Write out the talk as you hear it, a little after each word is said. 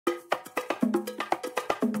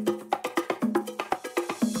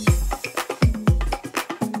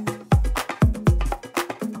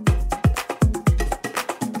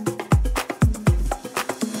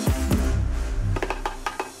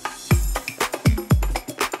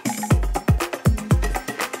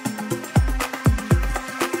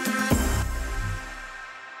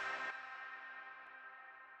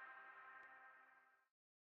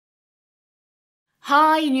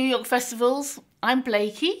Hi New York Festivals, I'm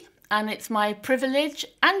Blakey and it's my privilege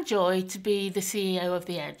and joy to be the CEO of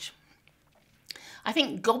The Edge. I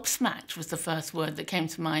think gobsmacked was the first word that came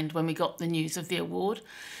to mind when we got the news of the award.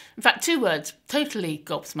 In fact, two words, totally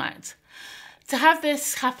gobsmacked. To have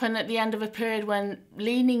this happen at the end of a period when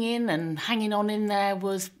leaning in and hanging on in there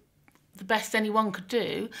was the best anyone could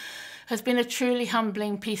do has been a truly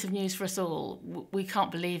humbling piece of news for us all. We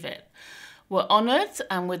can't believe it. We're honoured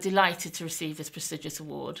and we're delighted to receive this prestigious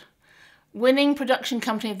award. Winning Production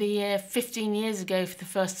Company of the Year 15 years ago for the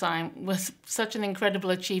first time was such an incredible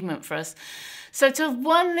achievement for us. So to have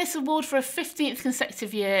won this award for a 15th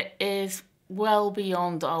consecutive year is well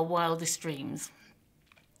beyond our wildest dreams.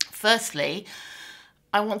 Firstly,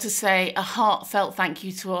 I want to say a heartfelt thank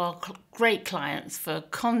you to our great clients for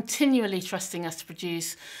continually trusting us to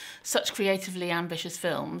produce such creatively ambitious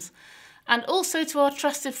films. And also to our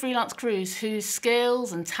trusted freelance crews whose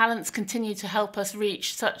skills and talents continue to help us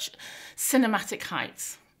reach such cinematic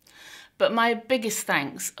heights. But my biggest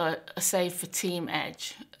thanks are saved for Team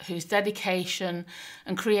Edge, whose dedication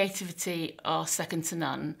and creativity are second to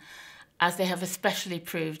none, as they have especially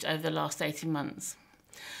proved over the last 18 months.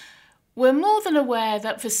 We're more than aware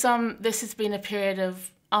that for some this has been a period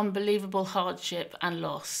of unbelievable hardship and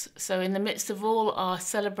loss. So in the midst of all our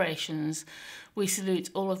celebrations, we salute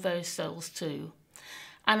all of those souls too.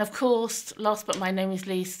 And of course, last but by no means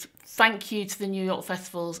least, thank you to the New York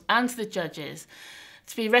Festivals and to the judges.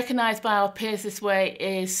 To be recognised by our peers this way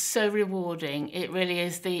is so rewarding. It really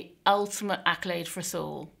is the ultimate accolade for us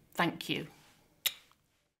all. Thank you.